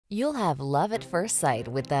You'll have love at first sight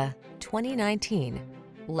with the 2019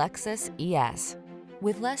 Lexus ES.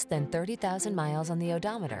 With less than 30,000 miles on the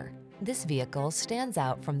odometer, this vehicle stands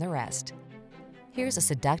out from the rest. Here's a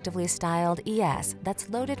seductively styled ES that's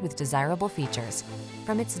loaded with desirable features.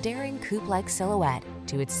 From its daring coupe-like silhouette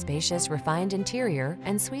to its spacious, refined interior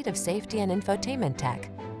and suite of safety and infotainment tech,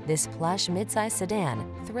 this plush midsize sedan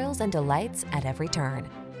thrills and delights at every turn.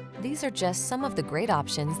 These are just some of the great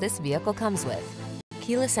options this vehicle comes with: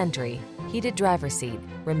 keyless entry, heated driver's seat,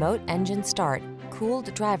 remote engine start,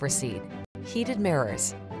 cooled driver's seat, heated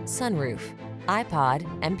mirrors, sunroof, iPod,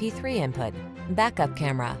 MP3 input, backup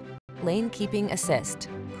camera, lane keeping assist,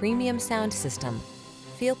 premium sound system.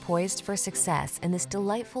 Feel poised for success in this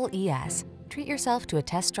delightful ES. Treat yourself to a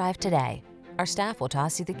test drive today. Our staff will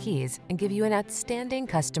toss you the keys and give you an outstanding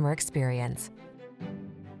customer experience.